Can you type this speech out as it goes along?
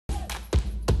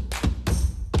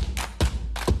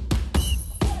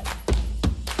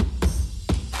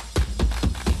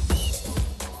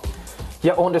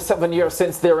Yeah, only 7 years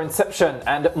since their inception,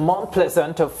 and Mount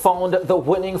Pleasant have found the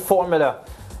winning formula,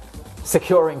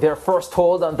 securing their first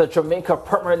hold on the Jamaica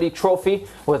Premier League trophy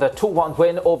with a 2-1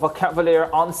 win over Cavalier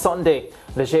on Sunday.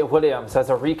 Leger Williams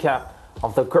has a recap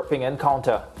of the gripping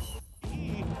encounter.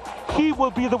 He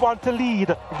will be the one to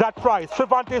lead that prize.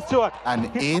 Trevante Stewart. An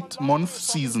 8-month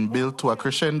season built to a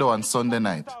crescendo on Sunday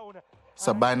night.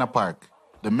 Sabina Park,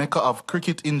 the mecca of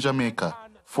cricket in Jamaica,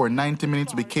 for 90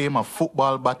 minutes became a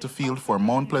football battlefield for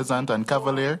Mount Pleasant and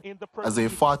Cavalier as they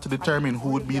fought to determine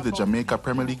who would be the Jamaica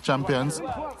Premier League champions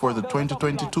for the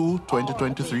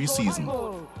 2022-2023 season.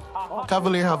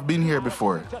 Cavalier have been here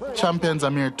before, champions a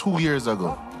mere 2 years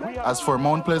ago. As for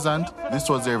Mount Pleasant, this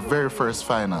was their very first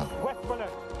final.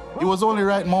 It was only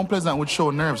right Mount Pleasant would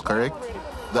show nerves, correct?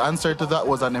 The answer to that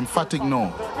was an emphatic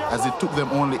no, as it took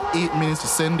them only 8 minutes to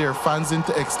send their fans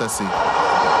into ecstasy.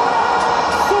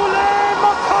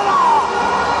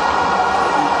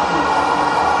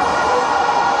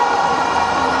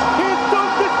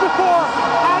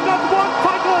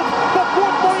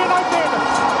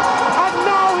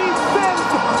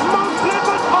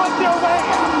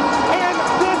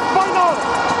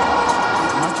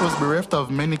 Bereft of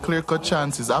many clear-cut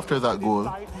chances after that goal,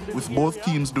 with both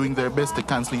teams doing their best to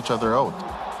cancel each other out.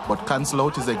 But cancel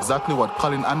out is exactly what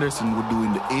Colin Anderson would do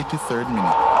in the 83rd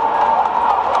minute.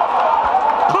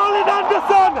 Colin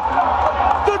Anderson,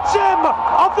 the gem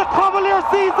of the Cavalier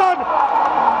season,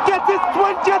 gets his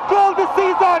 20th goal this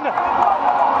season.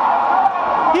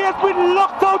 He has been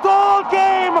locked out all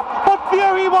game, but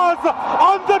here he was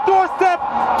on the doorstep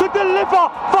to deliver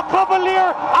for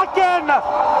Cavalier again.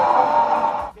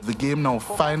 The game now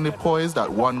finally poised at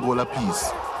 1 goal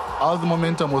apiece. All the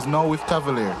momentum was now with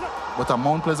Cavalier, but a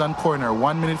Mount Pleasant corner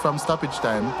 1 minute from stoppage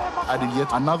time added yet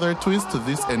another twist to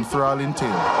this enthralling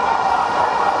tale.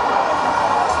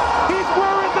 He's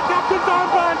wearing the captain's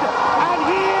armband, and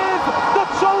he is the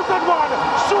chosen one,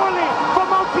 surely, for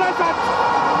Mount Pleasant.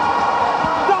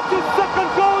 That's his second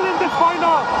goal in this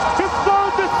final, his third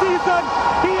this season.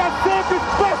 He has saved his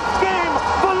best game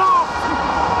for last.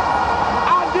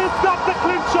 Is that the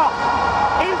clincher?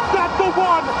 Is that the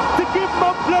one to give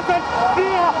Mount Pleasant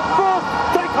their first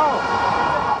title?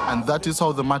 And that is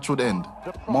how the match would end.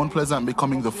 Mount Pleasant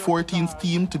becoming the 14th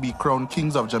team to be crowned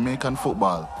kings of Jamaican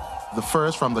football. The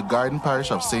first from the Garden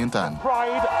Parish of St. Anne.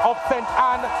 Pride of St.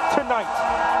 Anne tonight.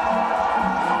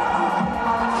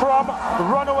 From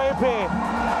Runaway Bay,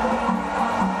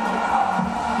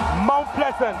 Mount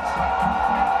Pleasant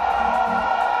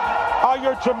are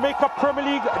your Jamaica Premier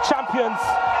League champions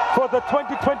for the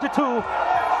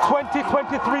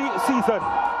 2022-2023 season.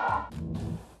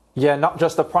 Yeah, not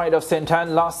just the pride of St.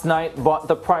 Anne last night, but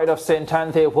the pride of St.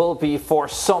 Anne they will be for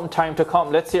some time to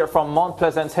come. Let's hear from Mount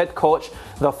Pleasant's head coach,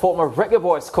 the former Reggae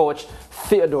Boys coach,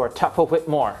 Theodore Tapper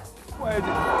Whitmore.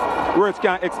 Words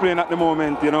can't explain at the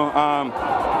moment, you know.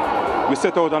 We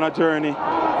set out on a journey,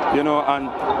 you know, and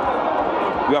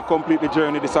we have completed the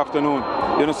journey this afternoon,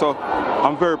 you know, so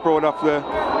I'm very proud of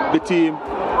the team,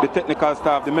 the technical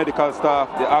staff, the medical staff,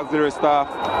 the auxiliary staff,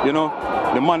 you know,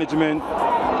 the management,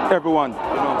 everyone. You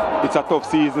know, it's a tough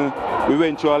season. We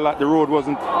went through a lot. The road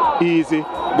wasn't easy,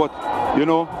 but, you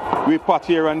know, we fought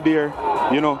here and there,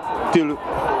 you know, till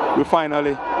we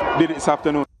finally did it this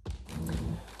afternoon.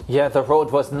 Yeah, the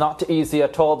road was not easy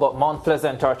at all, but Mount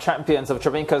Pleasant are champions of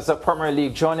Jamaica's Premier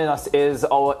League. Joining us is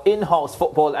our in-house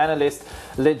football analyst,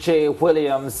 Leger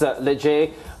Williams. Leger,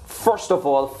 first of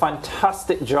all,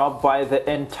 fantastic job by the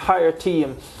entire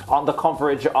team on the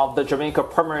coverage of the Jamaica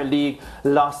Premier League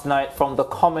last night, from the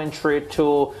commentary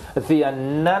to the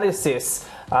analysis.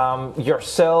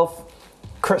 Yourself,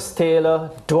 Chris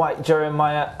Taylor, Dwight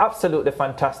Jeremiah, absolutely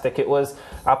fantastic. It was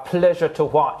a pleasure to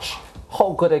watch.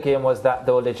 How good a game was that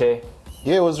though, Leger?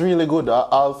 Yeah, it was really good.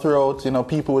 All throughout, you know,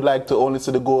 people would like to only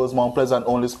see the goals. Mount Pleasant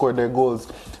only scored their goals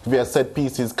via set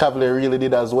pieces. Cavalier really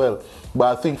did as well.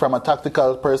 But I think from a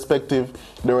tactical perspective,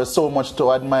 there was so much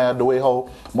to admire, the way how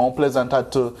Mount Pleasant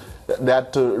had to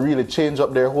really change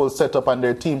up their whole setup and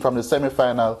their team from the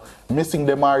semi-final, missing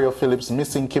Demario Phillips,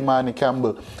 missing Kimani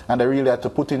Campbell, and they really had to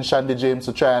put in Shandy James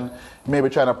to try and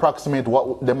approximate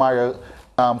what Demario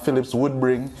Phillips would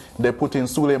bring. They put in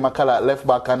Sule Makala at left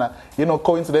back, and you know,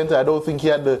 coincidentally, I don't think he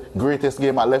had the greatest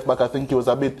game at left back. I think he was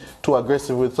a bit too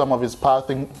aggressive with some of his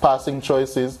passing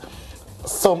choices.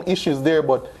 Some issues there,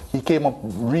 but he came up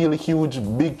really huge,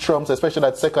 big trumps, especially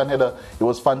that second header. It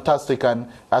was fantastic, and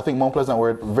I think Mount Pleasant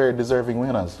were very deserving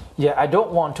winners. Yeah, I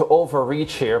don't want to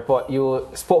overreach here, but you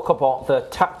spoke about the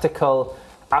tactical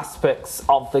aspects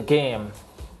of the game.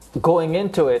 going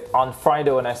into it on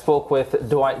Friday when I spoke with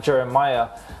Dwight Jeremiah,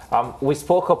 we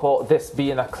spoke about this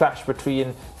being a clash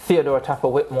between Theodore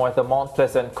Tapper-Whitmore, the Mount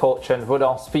Pleasant coach, and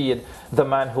Rudolph Speed, the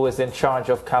man who is in charge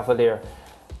of Cavalier.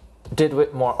 Did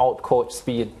Whitmore outcoach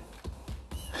Speed?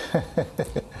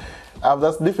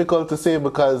 That's difficult to say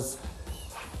because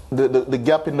the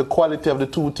gap in the quality of the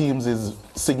two teams is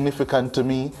significant to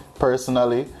me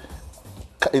personally.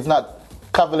 It's not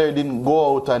Cavalier didn't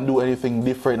go out and do anything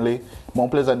differently.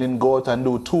 Mount Pleasant didn't go out and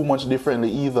do too much differently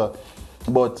either.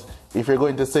 But if you're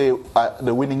going to say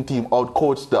the winning team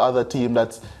outcoached the other team,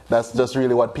 that's just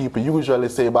really what people usually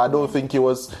say. But I don't think it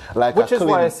was like Which is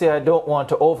why I say I don't want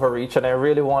to overreach, and I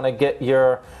really want to get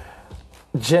your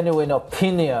genuine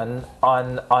opinion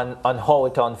on how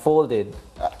it unfolded.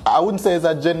 I wouldn't say it's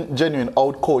a genuine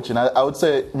outcoaching. I would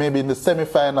say maybe in the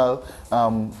semi-final,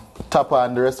 Tapper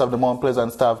and the rest of the Mount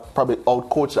Pleasant staff probably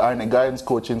outcoached Arne Garden's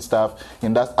coaching staff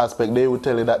in that aspect. They would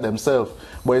tell you that themselves.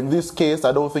 But in this case,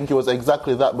 I don't think it was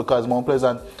exactly that because Mount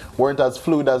Pleasant weren't as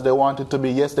fluid as they wanted to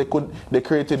be. Yes, they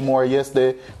created more. Yes,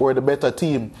 they were the better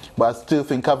team. But I still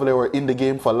think Cavalier were in the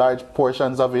game for large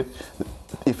portions of it.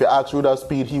 If you ask Rudolph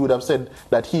Speed, he would have said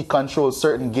that he controls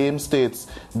certain game states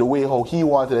the way how he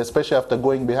wanted, especially after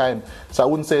going behind. So I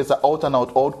wouldn't say it's an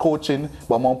out-and-out out-coaching,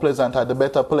 but Mount Pleasant had the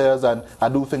better players, and I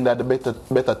do think that the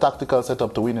better tactical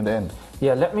setup to win in the end.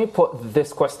 Yeah, let me put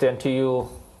this question to you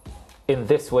in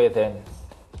this way then.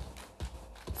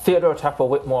 Theodore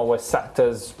Tapper-Whitmore was sacked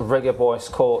as Reggae Boys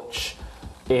coach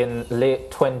in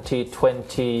late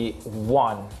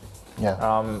 2021.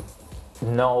 Yeah.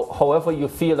 Now, however you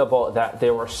feel about that,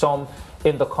 there were some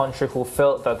in the country who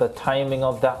felt that the timing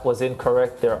of that was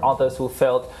incorrect. There are others who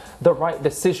felt the right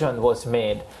decision was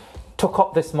made. Took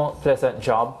up this Mount Pleasant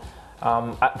job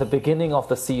at the beginning of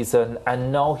the season,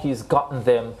 and now he's gotten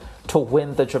them to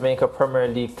win the Jamaica Premier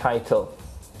League title.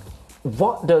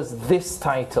 What does this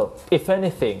title, if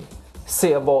anything,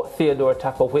 say about Theodore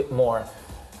Tapper-Whitmore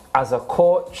as a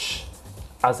coach,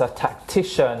 as a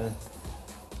tactician,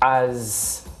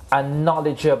 as a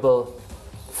knowledgeable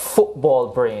football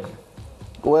brain?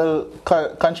 Well,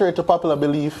 contrary to popular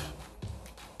belief,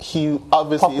 he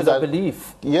obviously popular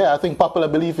belief. Yeah, I think popular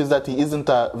belief is that he isn't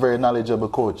a very knowledgeable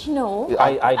coach. No,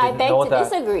 I didn't know that.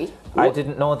 Disagree. I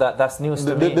didn't know that. That's news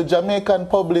to me. The Jamaican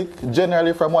public,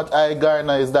 generally, from what I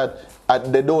garner, is that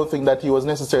they don't think that he was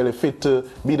necessarily fit to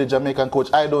be the Jamaican coach.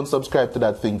 I don't subscribe to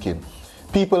that thinking.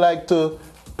 People like to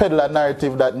peddle a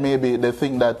narrative that maybe they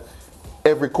think that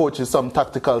every coach is some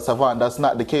tactical savant. That's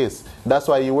not the case. That's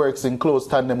why he works in close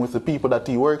tandem with the people that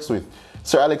he works with.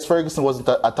 Sir Alex Ferguson wasn't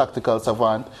a tactical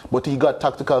savant, but he got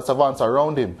tactical savants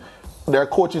around him. There are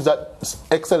coaches that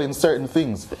excel in certain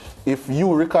things. If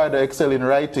you, Ricardo, excel in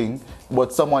writing,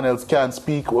 but someone else can't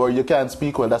speak, or you can't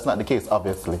speak well, that's not the case,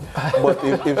 obviously. But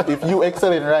if you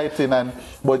excel in writing,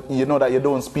 but you know that you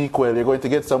don't speak well, you're going to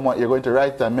get someone, you're going to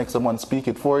write and make someone speak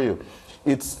it for you.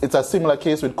 It's a similar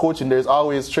case with coaching. There's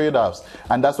always trade-offs,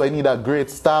 and that's why you need a great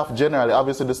staff generally.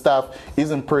 Obviously, the staff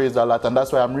isn't praised a lot, and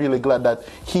that's why I'm really glad that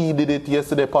he did it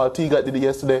yesterday. Paul Teagat did it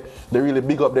yesterday. They really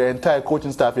big up their entire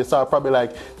coaching staff. You saw probably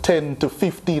like 10 to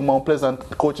 15 Mount Pleasant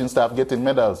coaching staff getting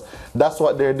medals. That's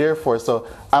what they're there for. So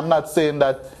I'm not saying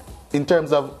that in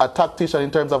terms of a tactician, in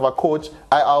terms of a coach,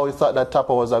 I always thought that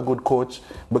Tapper was a good coach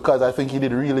because I think he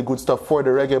did really good stuff for the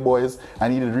Reggae Boys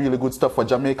and he did really good stuff for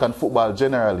Jamaican football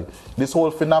generally. This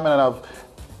whole phenomenon of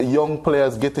young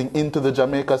players getting into the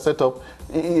Jamaica setup,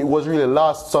 it was really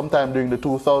lost sometime during the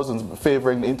 2000s,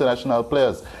 favoring the international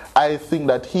players. I think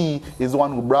that he is the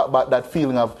one who brought back that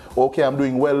feeling of, okay, I'm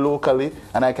doing well locally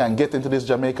and I can get into this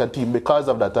Jamaica team because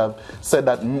of that. I've said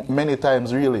that many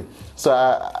times, really. So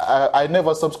I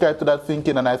never subscribed to that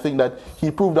thinking, and I think that he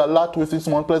proved a lot with his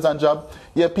Mount Pleasant job.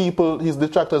 Yeah, people, his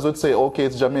detractors would say, okay,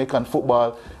 it's Jamaican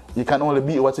football. You can only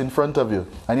beat what's in front of you.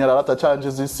 And he had a lot of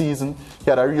challenges this season.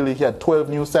 He had 12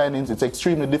 new signings. It's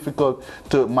extremely difficult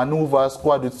to maneuver a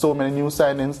squad with so many new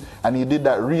signings, and he did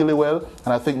that really well,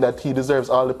 and I think that he deserves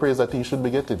all the praise that he should be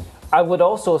getting. I would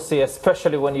also say,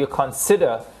 especially when you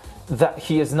consider that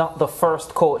he is not the first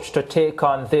coach to take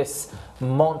on this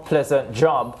Mount Pleasant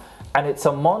job, and it's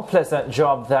a Mount Pleasant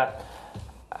job that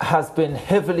has been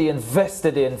heavily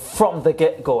invested in from the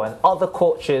get-go, and other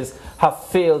coaches have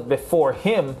failed before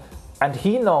him, and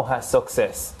he now has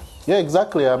success. Yeah,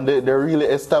 exactly. They're really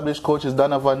established coaches.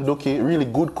 Donovan Ducky, really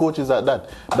good coaches at that.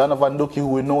 Donovan Ducky, who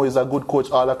we know is a good coach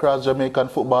all across Jamaican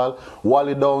football.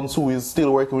 Wally Downs, who is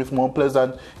still working with Mount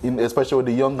Pleasant, especially with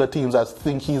the younger teams. I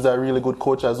think he's a really good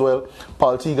coach as well.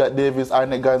 Paul Teagat Davis,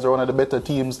 Arnett Guys are one of the better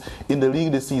teams in the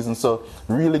league this season. So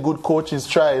really good coaches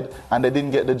tried, and they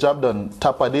didn't get the job done.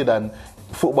 Tapper did, and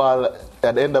football,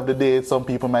 at the end of the day, some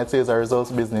people might say it's a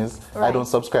results business. Right. I don't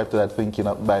subscribe to that thinking,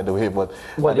 by the way. But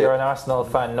well, you're an Arsenal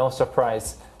fan, no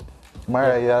surprise.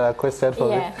 Mara, you had a question for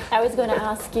me? Yeah, I was going to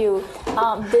ask you,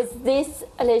 does this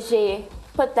Leger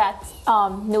put that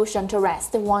notion to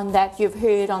rest, the one that you've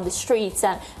heard on the streets?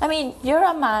 And I mean, you're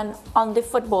a man on the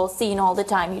football scene all the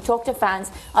time. You talk to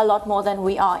fans a lot more than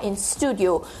we are in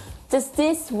studio. Does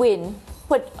this win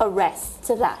put a rest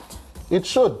to that? It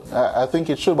should. I think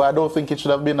it should, but I don't think it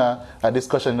should have been a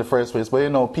discussion in the first place. But you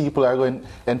know, people are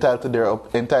entitled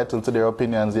to their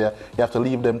opinions. Yeah, you have to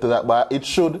leave them to that. But it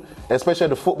should, especially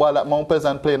the football that Mount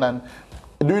Pleasant playing. And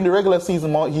during the regular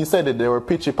season, he said it, they were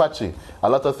pitchy-patchy. A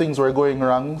lot of things were going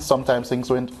wrong. Sometimes things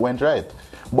went right.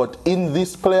 But in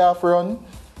this playoff run,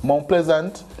 Mount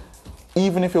Pleasant,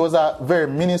 even if it was a very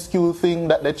minuscule thing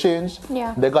that they changed,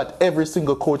 they got every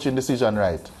single coaching decision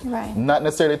right. Not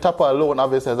necessarily Tapa alone,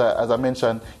 obviously, as I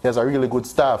mentioned, he has a really good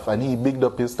staff, and he bigged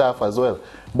up his staff as well.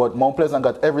 But Mount Pleasant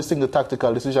got every single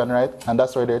tactical decision right, and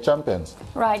that's why they're champions.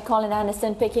 Right, Colin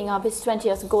Anderson picking up his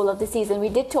 20th goal of the season. We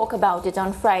did talk about it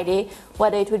on Friday,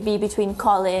 whether it would be between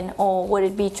Colin or would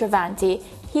it be Trevante.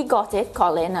 He got it,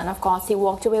 Colin, and of course he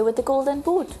walked away with the golden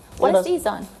boot. What a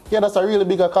season. Yeah, that's a really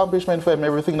big accomplishment for him,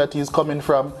 everything that he's coming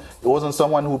from. It wasn't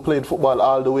someone who played football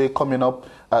all the way coming up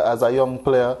as a young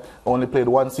player, only played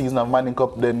one season of Manning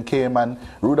Cup, then came. And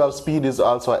Rudolph Speed is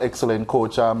also an excellent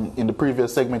coach. In the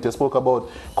previous segment, he spoke about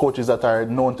coaches that are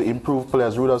known to improve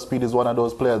players. Rudolph Speed is one of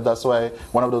those players. That's why,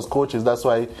 one of those coaches, that's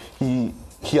why he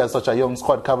has such a young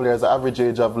squad. Cavalier has an average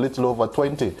age of little over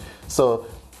 20. So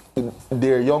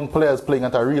they're young players playing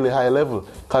at a really high level.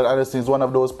 Colin Anderson is one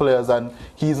of those players, and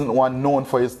he isn't one known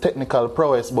for his technical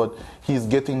prowess, but he's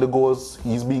getting the goals,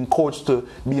 he's being coached to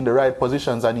be in the right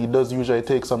positions, and he does usually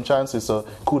take some chances, so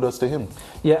kudos to him.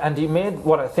 Yeah, and he made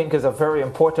what I think is a very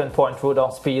important point,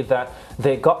 Rudolph Speed, that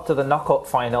they got to the knockout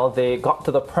final, they got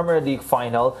to the Premier League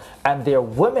final, and their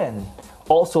women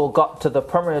also got to the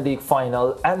Premier League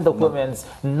final and the women's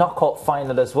knockout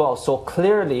final as well. So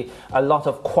clearly a lot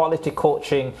of quality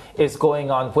coaching is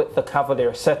going on with the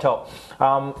Cavalier setup.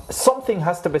 Something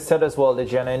has to be said as well,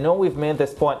 Leger, and I know we've made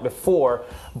this point before,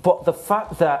 but the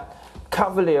fact that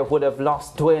Cavalier would have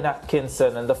lost Dwayne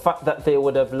Atkinson and the fact that they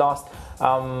would have lost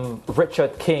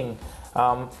Richard King,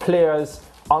 players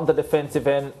on the defensive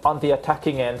end, on the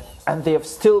attacking end, and they have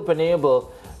still been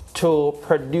able to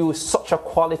produce such a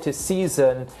quality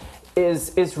season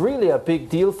is really a big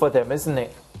deal for them, isn't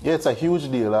it? Yeah, it's a huge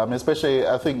deal, especially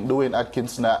I think Dwayne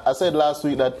Atkinson. I said last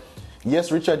week that yes,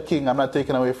 Richard King, I'm not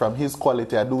taking away from his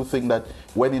quality. I do think that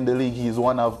when in the league, he's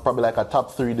one of probably like a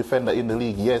top 3 defender in the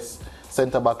league. Yes,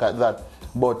 centre back at that.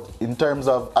 But in terms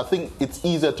of, I think it's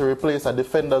easier to replace a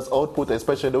defender's output,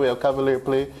 especially the way a Cavalier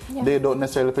play. Yeah. They don't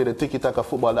necessarily play the tiki-taka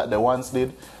football that they once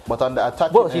did. But on the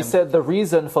attacking well, he said the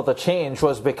reason for the change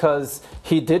was because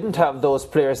he didn't have those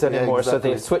players anymore. Yeah, exactly.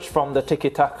 So they switched from the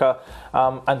tiki-taka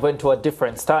and went to a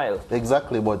different style.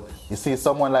 Exactly. But you see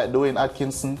someone like Dwayne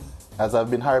Atkinson, as I've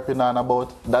been harping on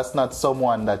about, that's not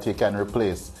someone that you can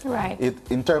replace. Right.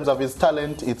 In terms of his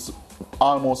talent, it's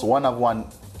almost one of one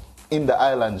in the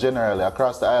island, generally,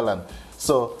 across the island.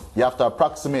 So you have to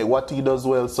approximate what he does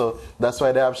well. So that's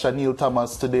why they have Shaniel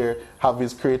Thomas to there, have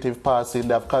his creative passing.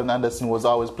 They have Colin Anderson, who was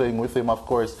always playing with him, of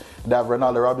course. They have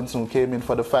Ronaldo Robinson, who came in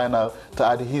for the final to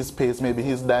add his pace, maybe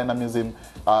his dynamism,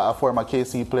 a former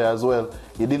KC player as well.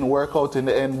 It didn't work out in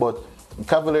the end, but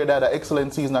Cavalier had an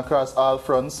excellent season across all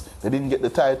fronts. They didn't get the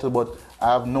title, but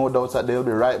I have no doubts that they'll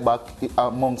be right back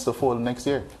amongst the fold next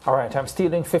year. All right, I'm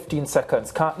stealing 15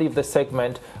 seconds. Can't leave the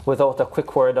segment without a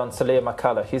quick word on Saleh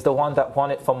McCallum. He's the one that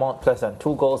won it for Mount Pleasant.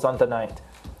 2 goals on the night.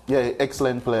 Yeah,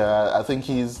 excellent player. I think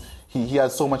he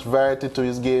has so much variety to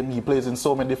his game. He plays in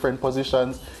so many different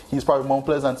positions. He's probably Mount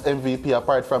Pleasant's MVP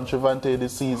apart from Trevante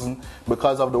this season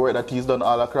because of the work that he's done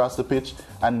all across the pitch.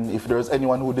 And if there's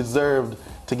anyone who deserved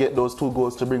to get those 2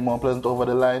 goals to bring Mount Pleasant over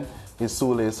the line, is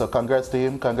Sule. So congrats to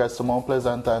him, congrats to Mount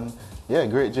Pleasant, and yeah,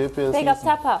 great JPL Big up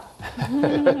Tapa.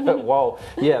 Wow.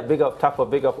 Yeah, big up Tapa,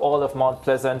 big up all of Mount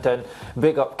Pleasant, and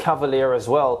big up Cavalier as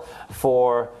well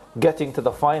for getting to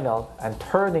the final and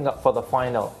turning up for the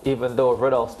final, even though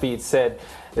Rudolph Speed said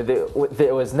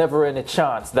there was never any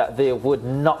chance that they would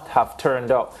not have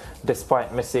turned up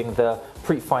despite missing the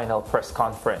pre-final press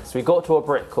conference. We go to a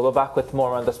break. We'll be back with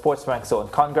more on the SportsMax Zone.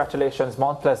 Congratulations,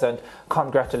 Mount Pleasant.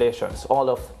 Congratulations, all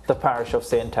of the parish of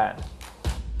St. Anne.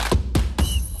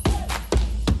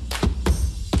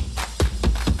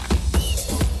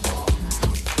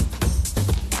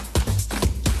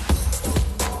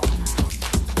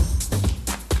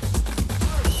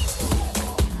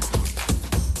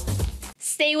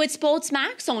 Stay with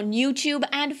SportsMax on YouTube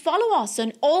and follow us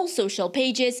on all social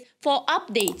pages for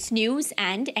updates, news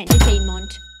and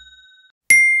entertainment.